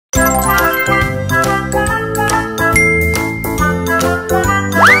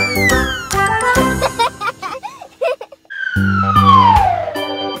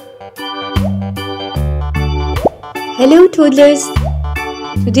Hello toddlers!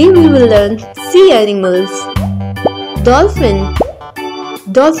 Today we will learn sea animals. Dolphin.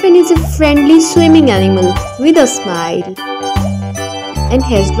 Dolphin is a friendly swimming animal with a smile and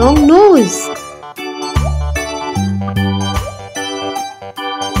has long nose.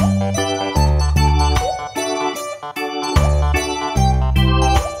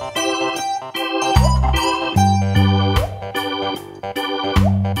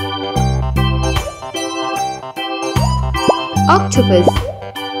 Octopus.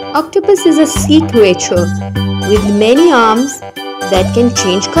 Octopus is a sea creature with many arms that can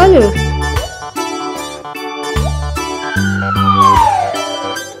change color.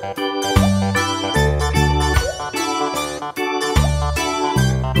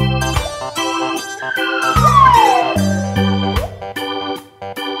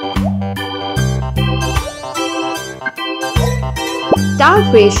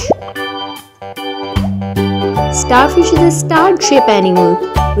 Starfish. Starfish is a star-shaped animal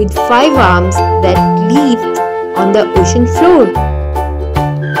with 5 arms that live on the ocean floor.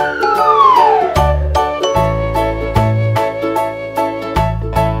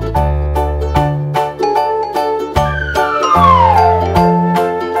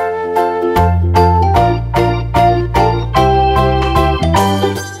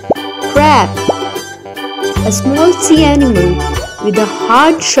 Crab. A small sea animal with a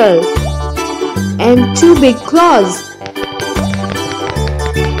hard shell and 2 big claws.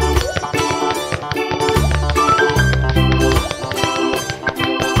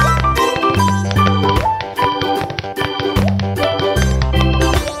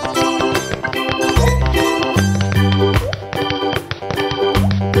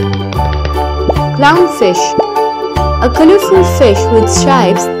 Clownfish. A colorful fish with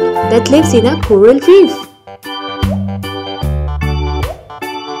stripes that lives in a coral reef.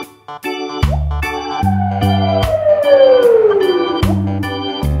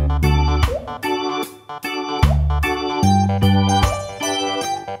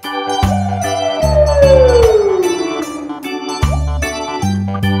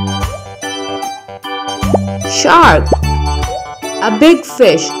 Shark. A big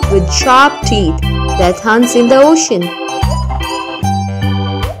fish with sharp teeth that hunts in the ocean.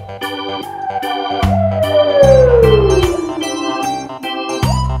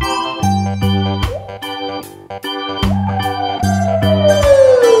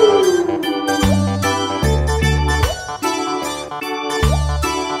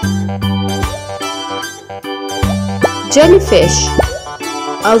 Jellyfish.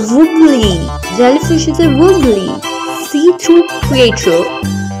 A wobbly. Jellyfish is a wobbly, see-through creature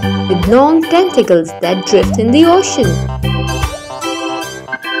with long tentacles that drift in the ocean.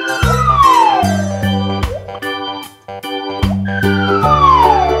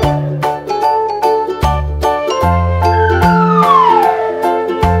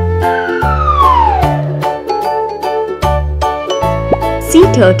 Sea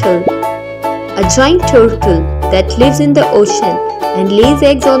turtle. A giant turtle that lives in the ocean and lays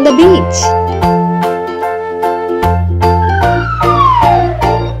eggs on the beach.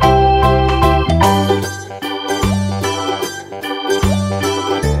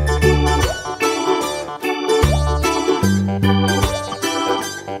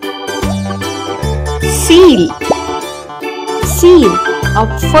 Seal. Seal,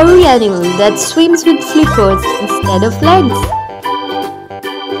 a furry animal that swims with flippers instead of legs.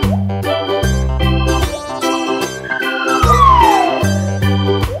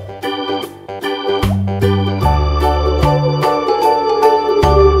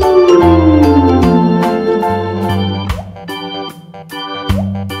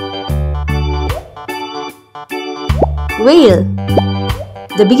 Whale,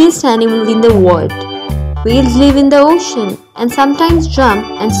 the biggest animal in the world. Whales live in the ocean and sometimes jump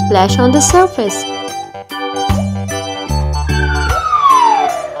and splash on the surface.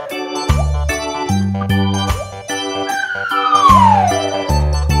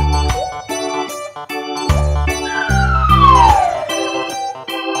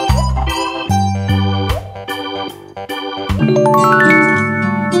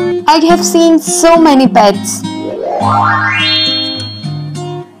 I have seen so many pets.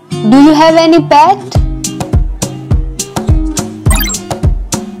 Do you have any pet?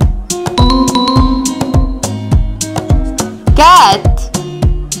 Cat.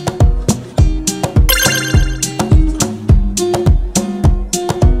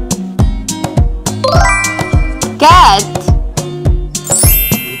 Cat.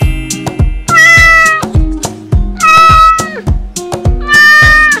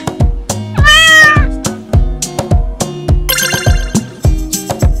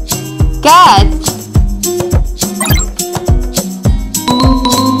 cat.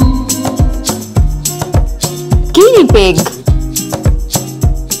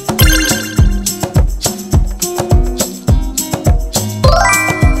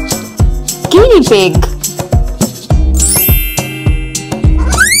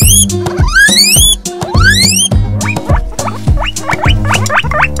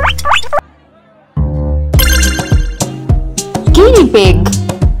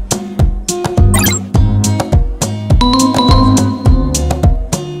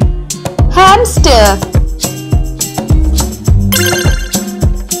 Hamster.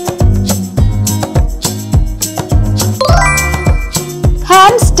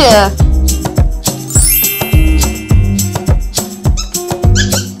 Hamster.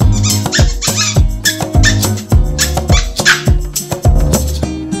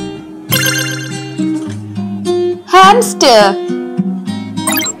 Hamster.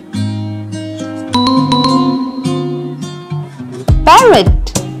 Parrot.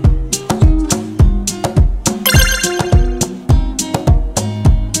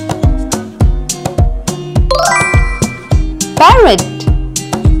 Parrot.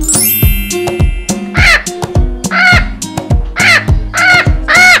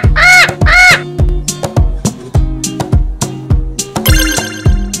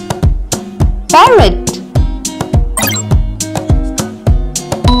 Parrot.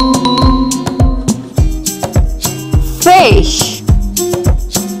 Fish.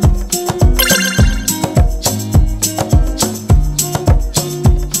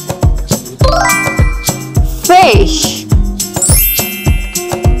 Fish.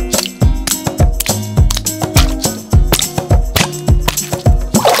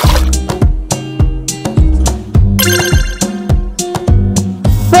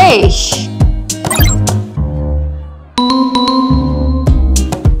 Fish.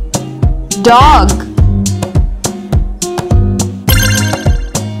 Dog.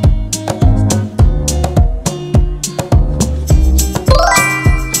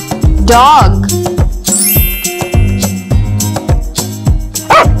 Dog.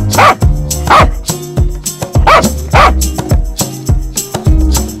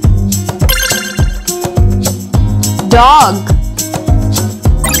 Dog.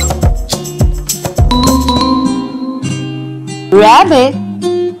 Rabbit.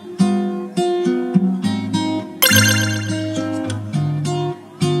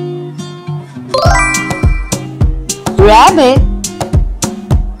 Rabbit.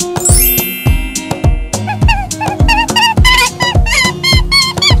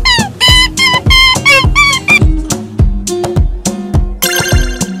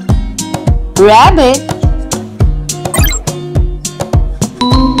 Rabbit.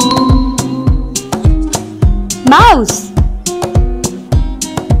 Mouse.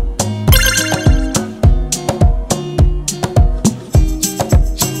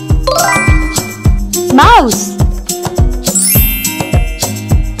 Mouse.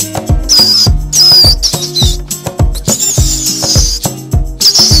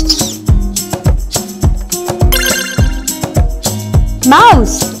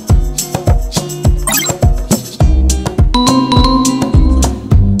 Mouse.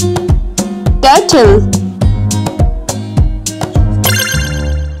 Turtle.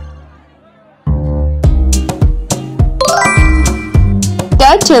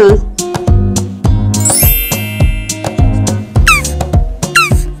 Turtle.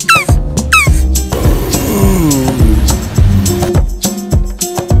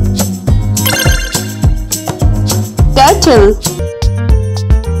 Turtle.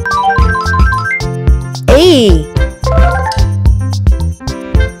 A.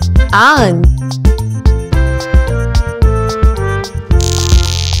 Ant.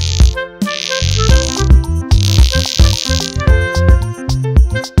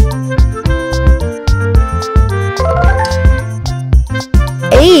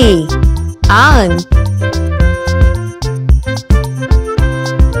 A. Ant.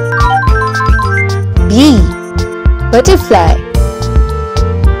 B. Butterfly.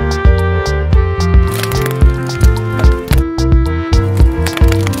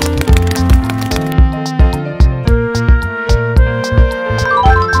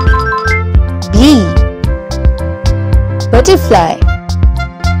 B. Butterfly.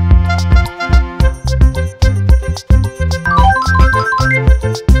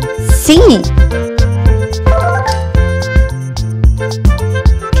 C.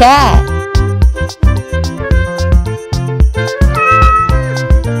 Cat.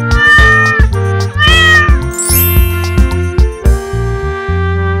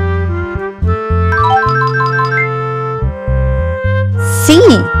 C.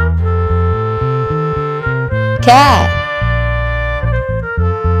 Cat.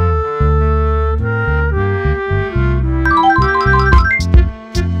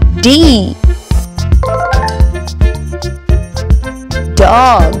 D.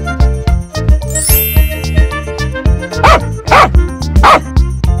 Dog.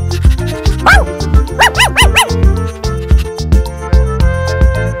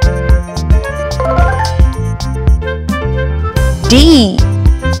 D.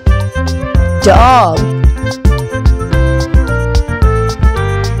 Dog.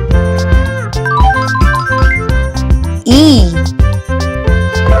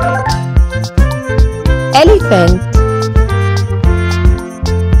 Elephant.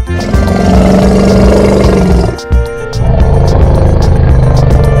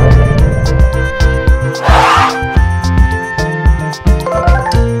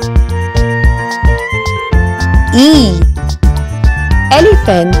 E.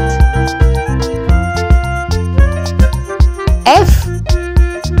 Elephant. F.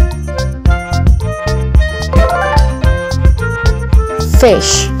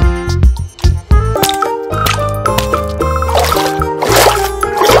 Fish.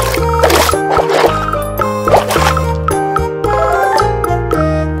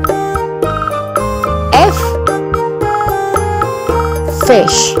 F.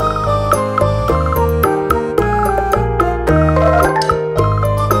 Fish.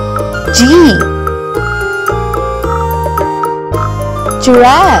 G.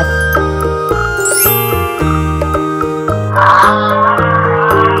 Giraffe.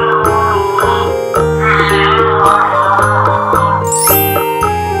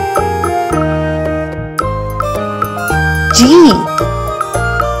 G.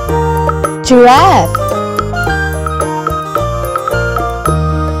 Giraffe.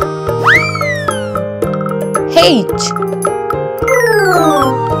 H.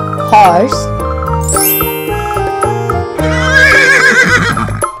 Horse.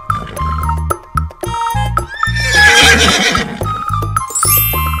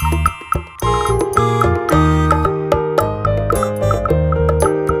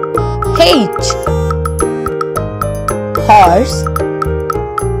 H. Horse.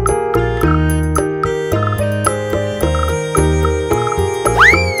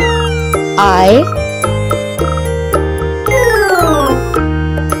 I.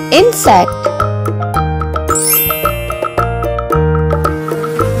 Insect.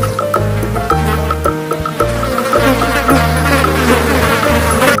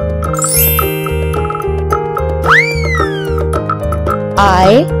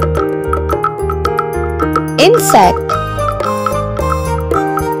 I. Insect.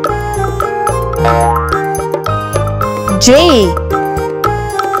 J.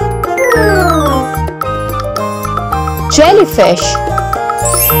 Jellyfish.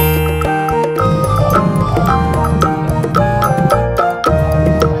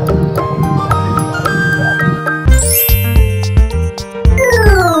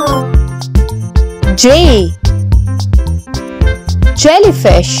 J.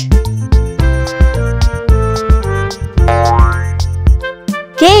 Jellyfish.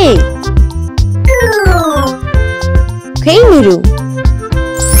 K. Kangaroo.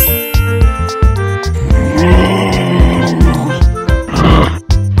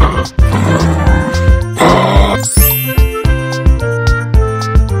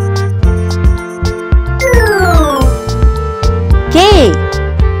 K.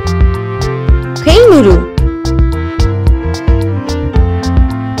 Kangaroo.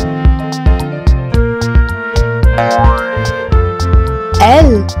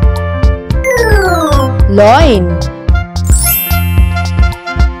 L. Loin.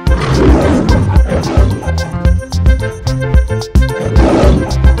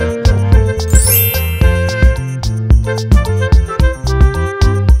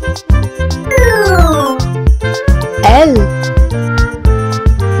 L.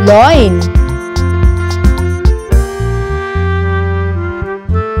 Loin.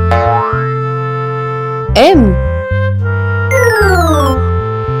 M.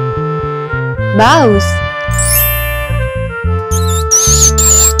 Mouse.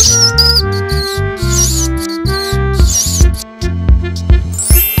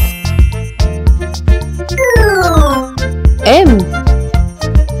 M.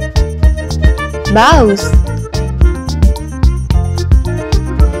 Mouse.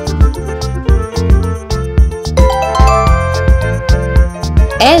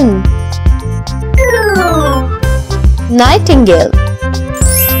 N. Nightingale.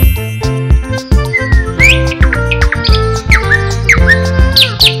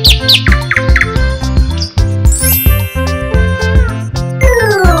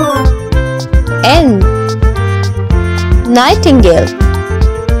 N. Nightingale.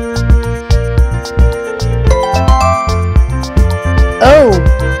 O.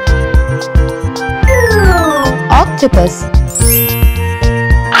 Octopus.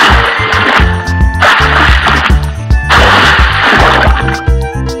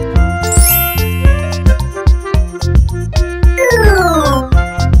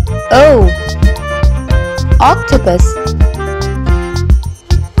 O. Octopus.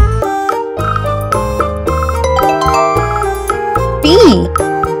 P.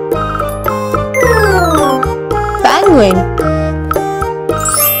 Penguin.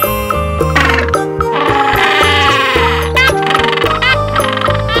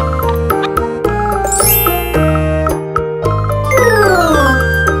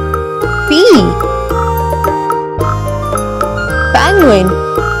 Penguin.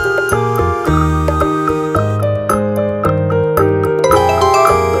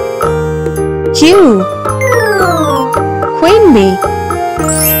 Q. Queen bee.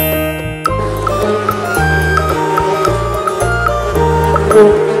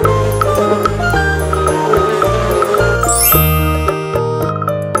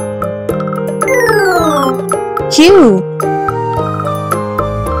 Q.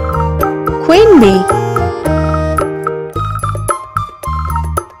 Queen bee.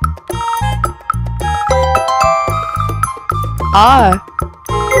 R.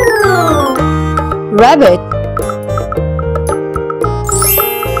 Rabbit.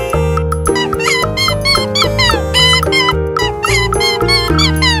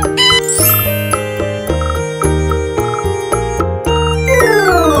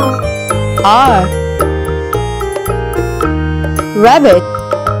 R. Rabbit.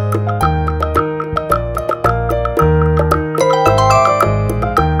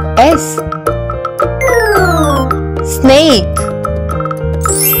 S. Snake.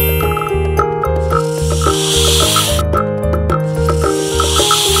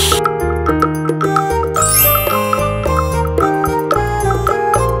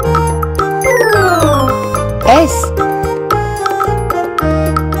 S.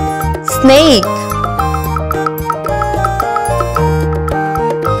 Snake.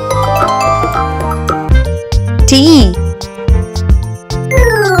 T.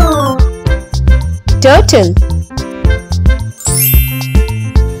 Turtle.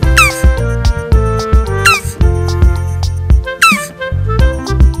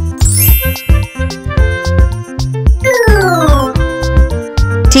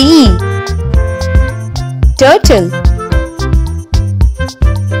 T. Turtle.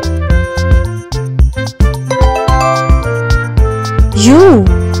 U.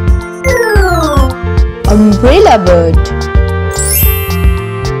 Umbrella bird.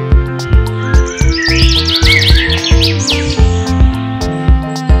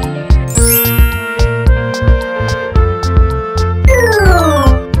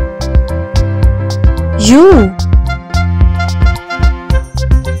 U.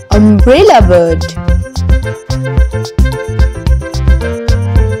 Umbrella bird.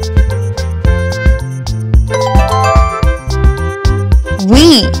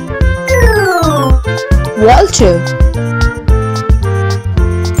 V. Vulture.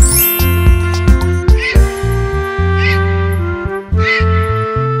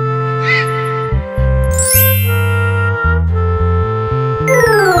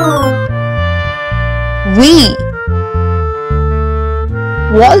 V.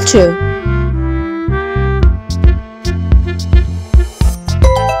 Vulture.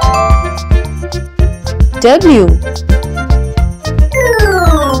 W.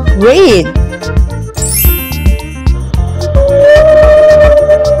 Whale.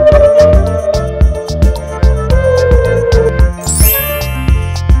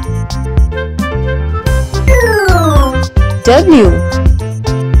 W.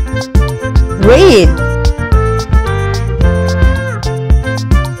 Whale.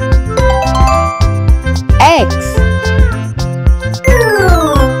 X.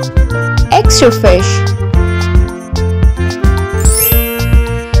 Extra fish.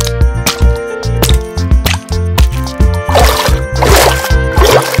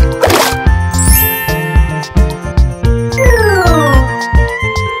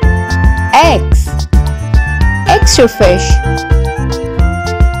 X. Extra fish.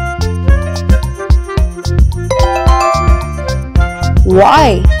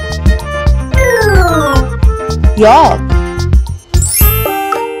 Y. York.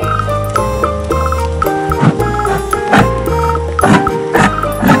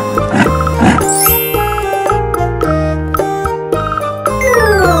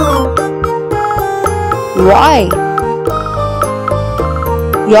 Y.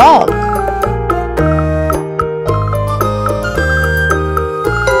 York.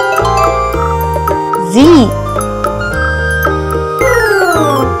 Z.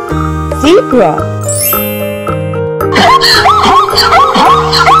 Zebra.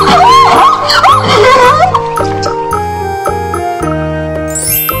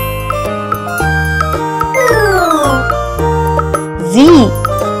 Z.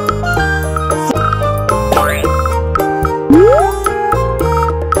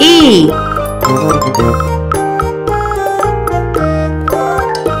 E.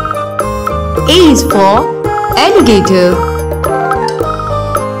 A is for alligator.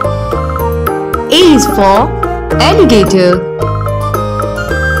 A is for alligator.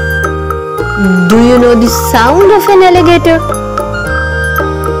 Do you know the sound of an alligator?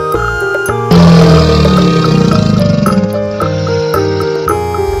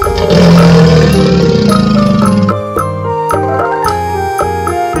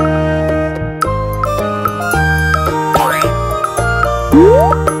 B.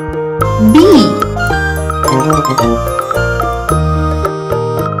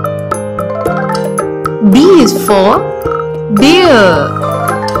 B is for bear.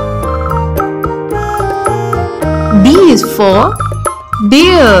 B is for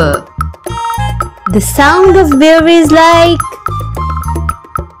bear. The sound of bear is like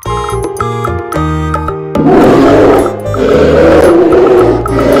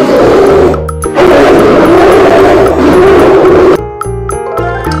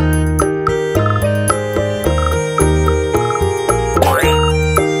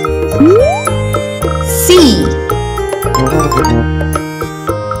C.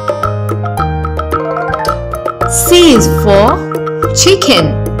 C is for chicken.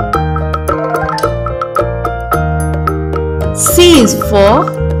 C is for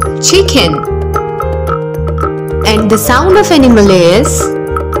chicken. And the sound of animal is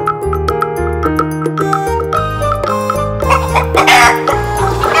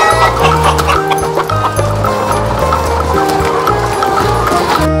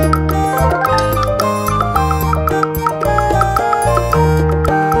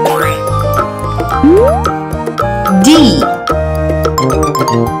D.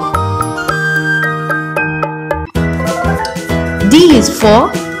 D is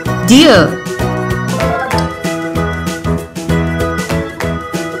for deer.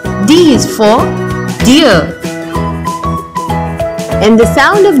 D is for deer. And the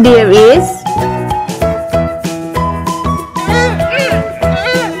sound of deer is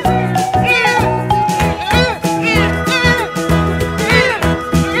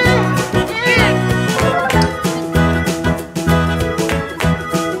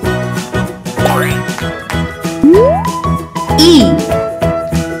E.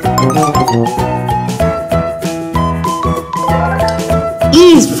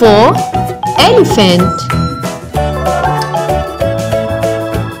 E is for elephant.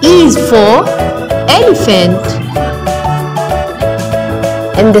 E is for elephant.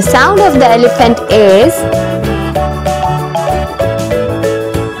 And the sound of the elephant is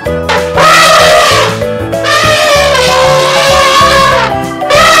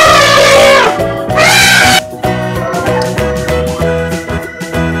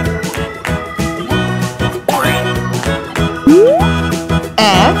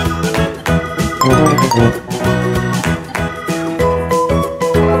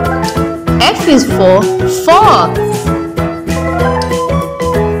F is for fox.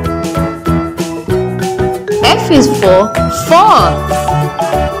 F is for fox.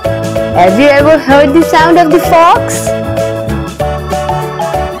 Have you ever heard the sound of the fox?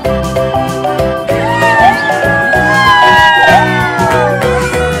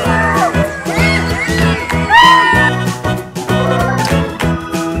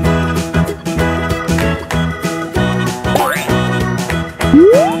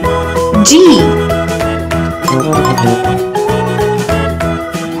 G.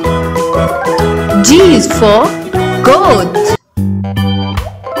 G is for goat.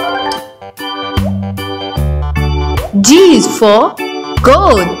 G is for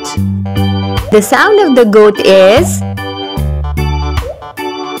goat. The sound of the goat is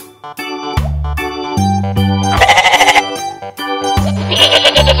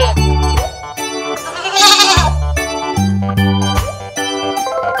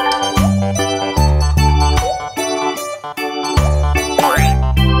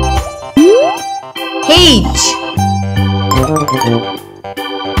H.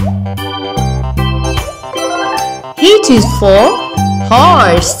 H is for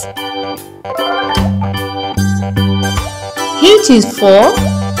horse. H is for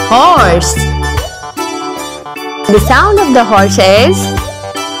horse. The sound of the horse is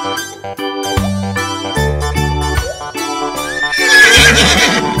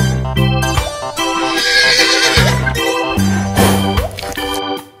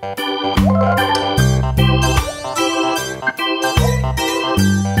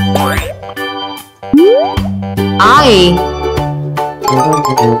I.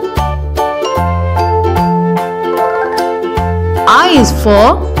 I is for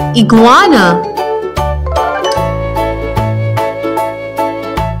iguana.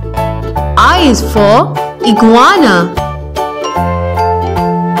 I is for iguana.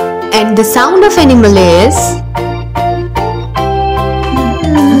 And the sound of animal is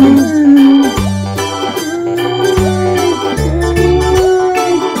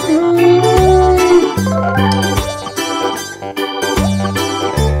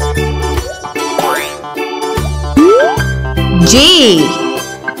J.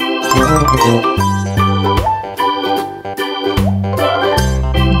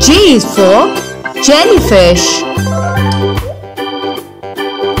 J is for jellyfish.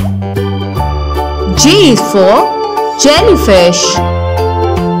 J is for jellyfish.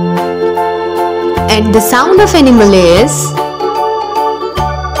 And the sound of animal is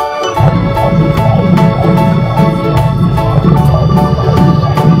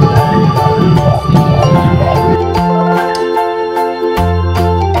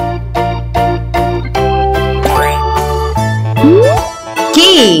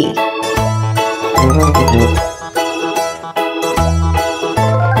K.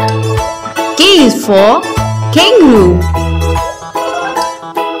 K is for kangaroo.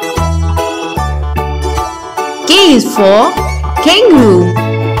 K is for kangaroo.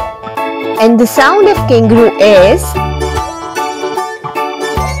 And the sound of kangaroo is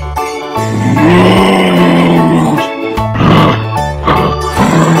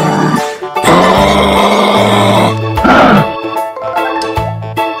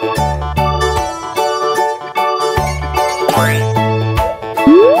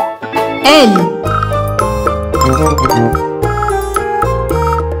L.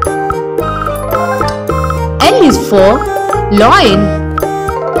 L is for lion.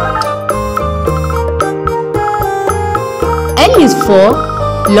 L is for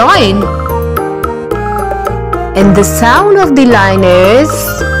lion. And the sound of the lion is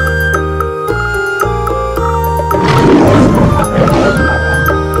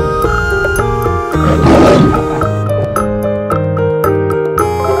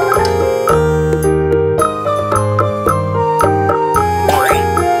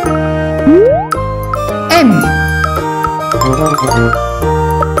M.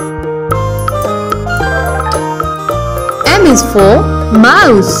 M is for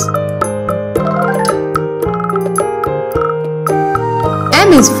mouse.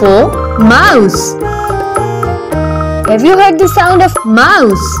 M is for mouse. Have you heard the sound of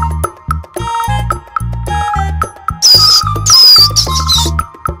mouse?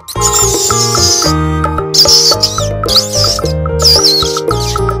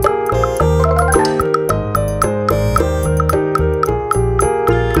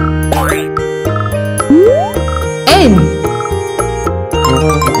 N.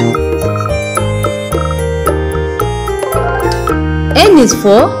 N is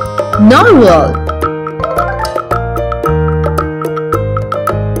for narwhal.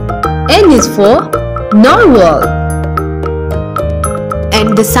 N is for narwhal.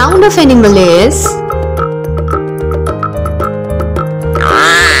 And the sound of animal is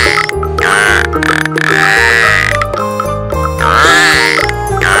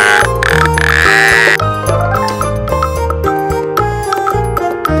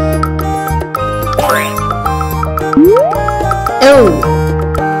O.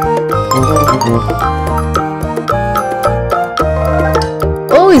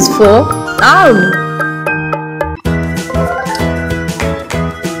 O is for owl.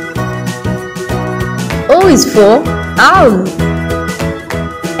 O is for owl.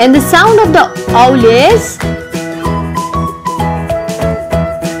 And the sound of the owl is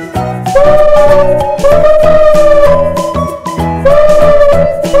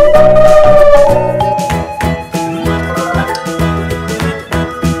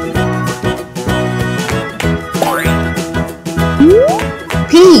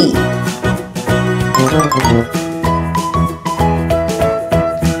P.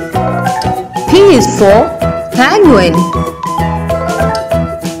 P is for penguin.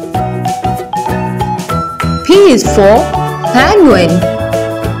 P is for penguin.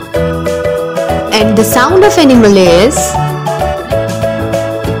 And the sound of animal is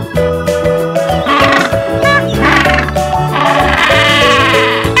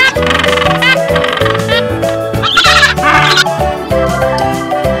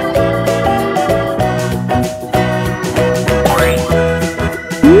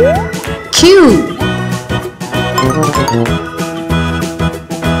Q.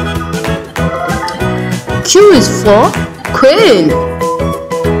 Q is for quail.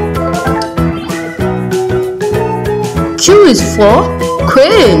 Q is for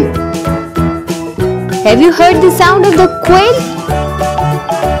quail. Have you heard the sound of the quail?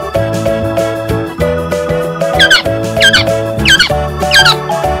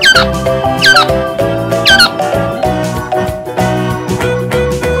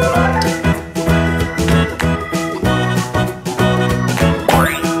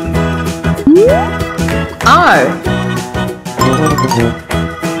 R.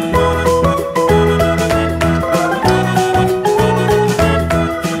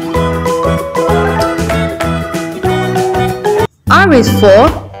 R is for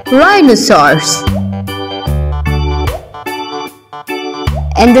rhinoceros.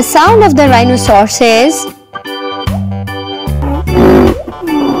 And the sound of the rhinoceros is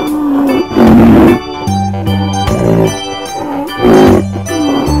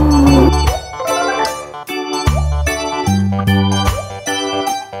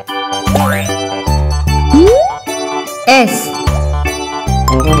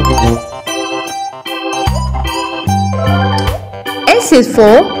S is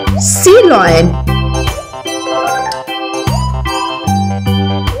for sea lion.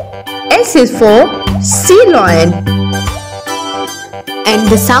 S is for sea lion. And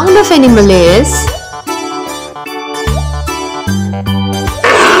the sound of animal is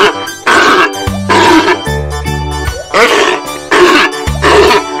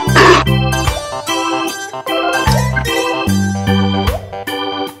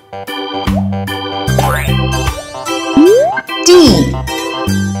T.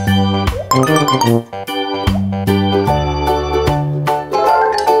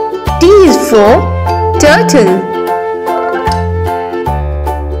 T is for turtle.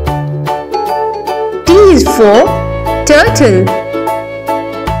 T is for turtle.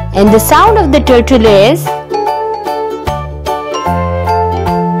 And the sound of the turtle is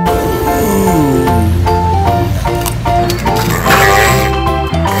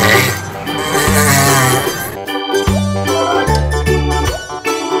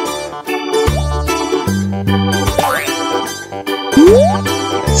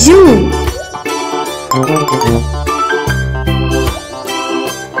U.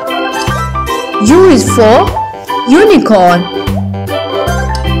 U is for unicorn.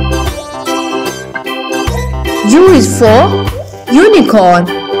 U is for unicorn.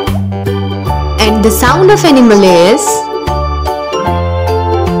 And the sound of animal is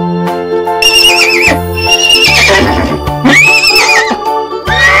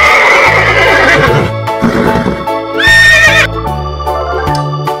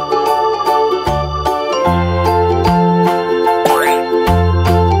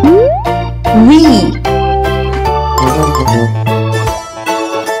V.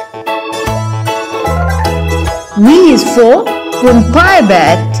 V is for vampire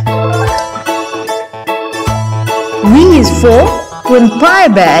bat. V is for vampire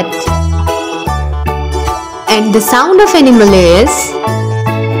bat. And the sound of animal is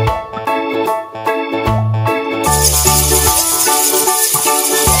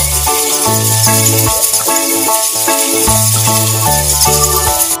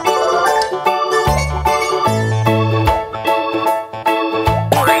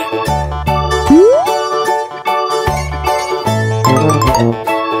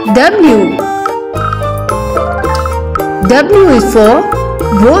W. W is for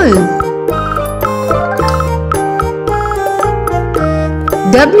bull.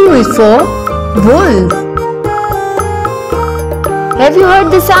 W is for bull. Have you heard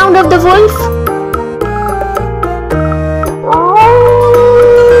the sound of the wolf?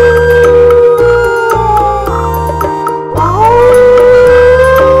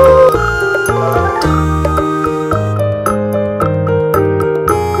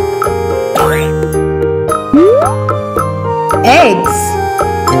 Eggs.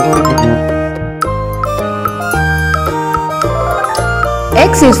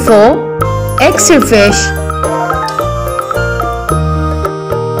 X is for extra fish.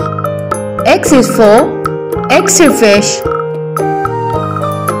 X is for extra fish.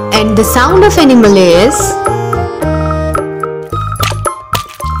 And the sound of animal is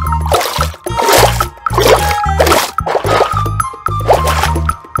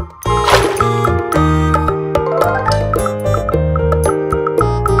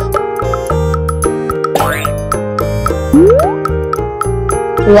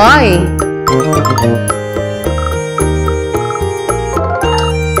Y.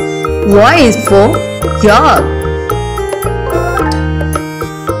 Y is for yak.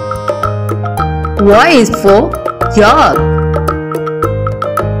 Y is for yak.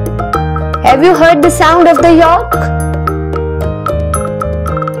 Have you heard the sound of the yak?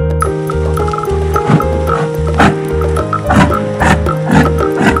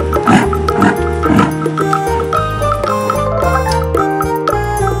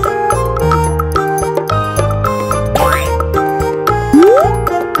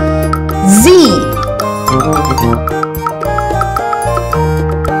 Z.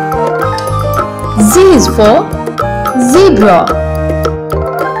 Z is for zebra.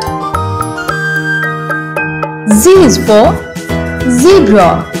 Z is for zebra.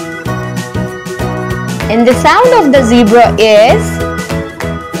 And the sound of the zebra is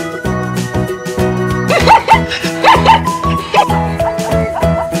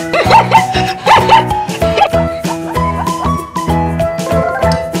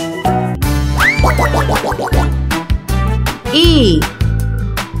A.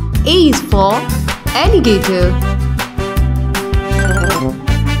 A is for alligator.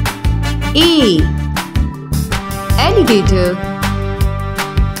 A. Alligator.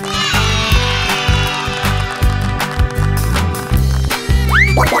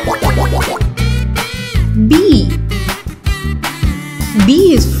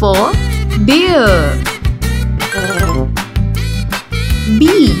 for bear.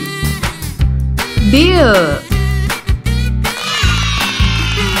 B. Bear.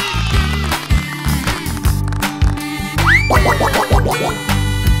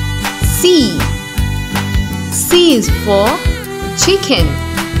 C. C is for chicken.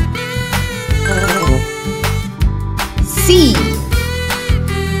 C.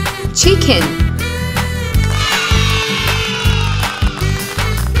 Chicken.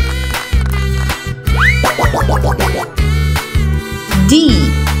 D.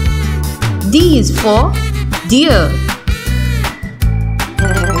 D is for deer.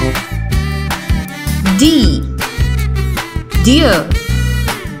 D. Deer.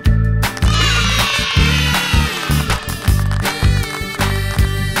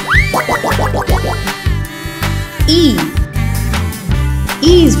 E.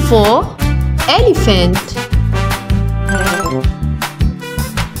 E is for elephant.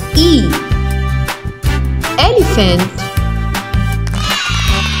 E. Elephant.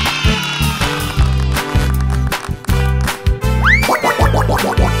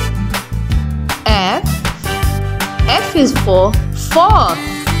 F. F is for fox.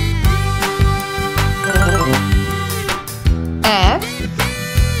 F.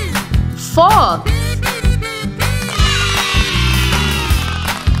 Fox.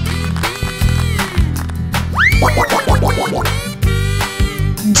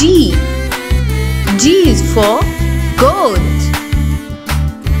 G. G is for goat.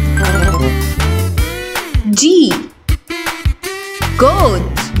 G. Goat.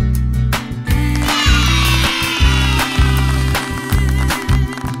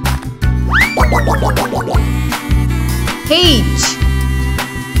 H.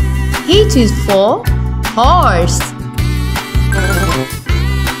 H is for horse.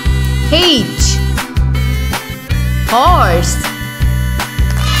 H. Horse.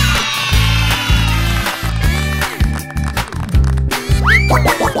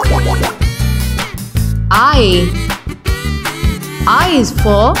 I. I is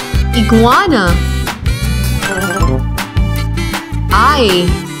for iguana. I.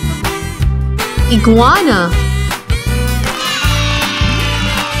 Iguana.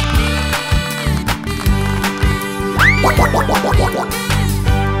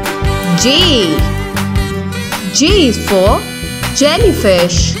 J. J is for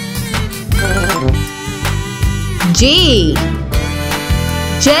jellyfish. J.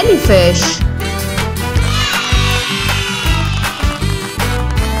 Jellyfish.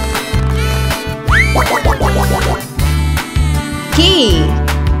 K.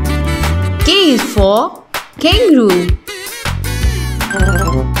 K is for kangaroo.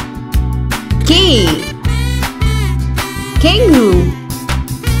 K. Kangaroo.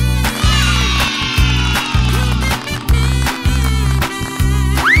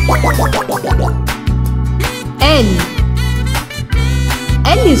 L.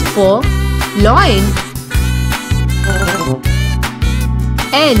 L is for lion.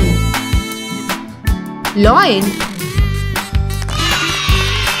 L. Lion.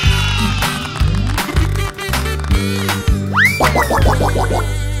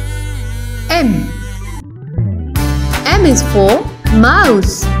 M. M is for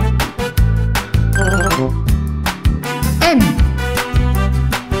mouse. M.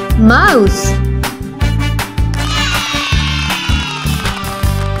 Mouse.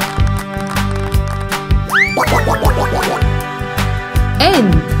 N.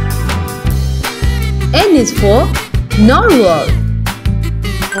 N is for narwhal.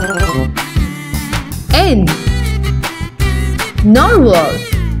 N. Narwhal.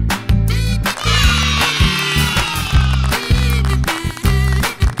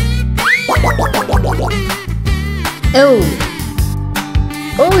 O.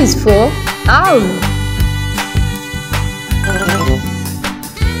 O is for owl.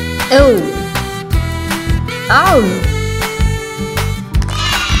 O. Owl.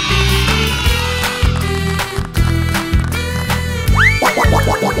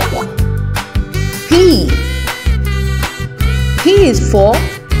 P. P is for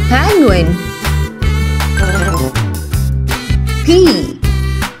penguin. P.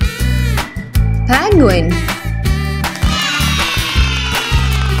 Penguin.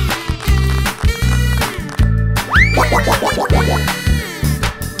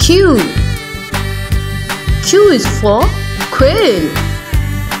 Q. Q is for quail.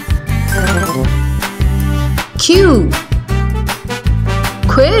 Q.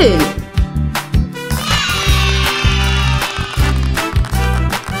 Quail.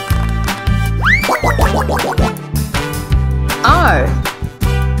 R.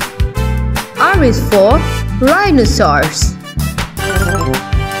 R is for rhinoceros.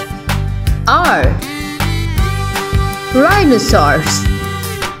 R. Rhinoceros.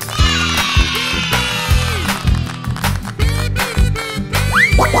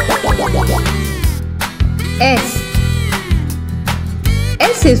 S.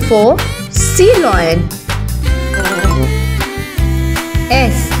 S is for sea lion.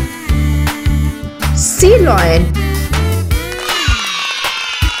 S. Sea lion.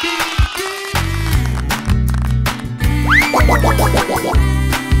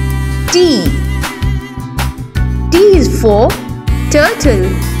 T. T is for turtle.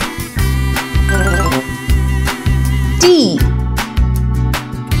 T.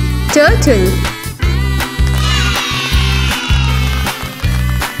 Turtle.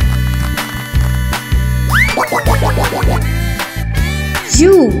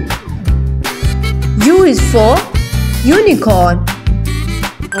 U. U is for unicorn.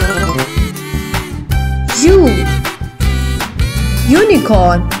 U.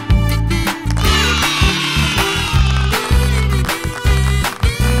 Unicorn.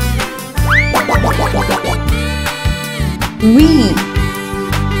 V.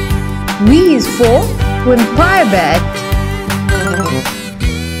 V is for vampire bat.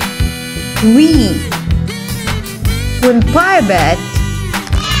 V. Vampire bat.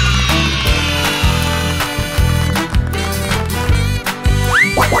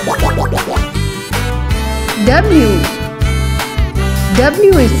 W.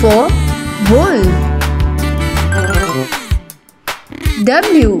 W is for wolf.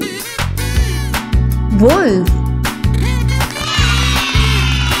 W. Wolf.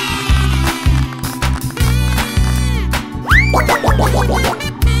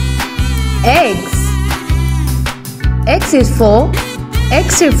 X. X is for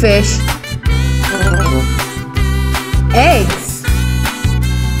X-ray fish. X.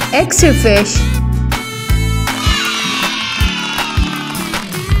 X-ray fish.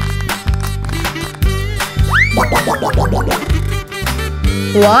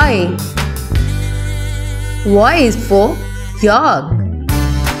 Y. Y is for yak.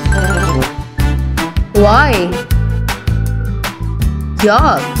 Y.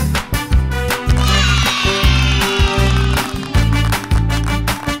 Yak.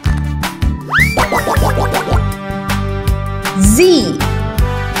 Z.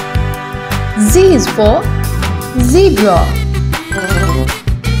 Z is for zebra.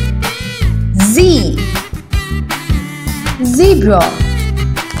 Z. Zebra.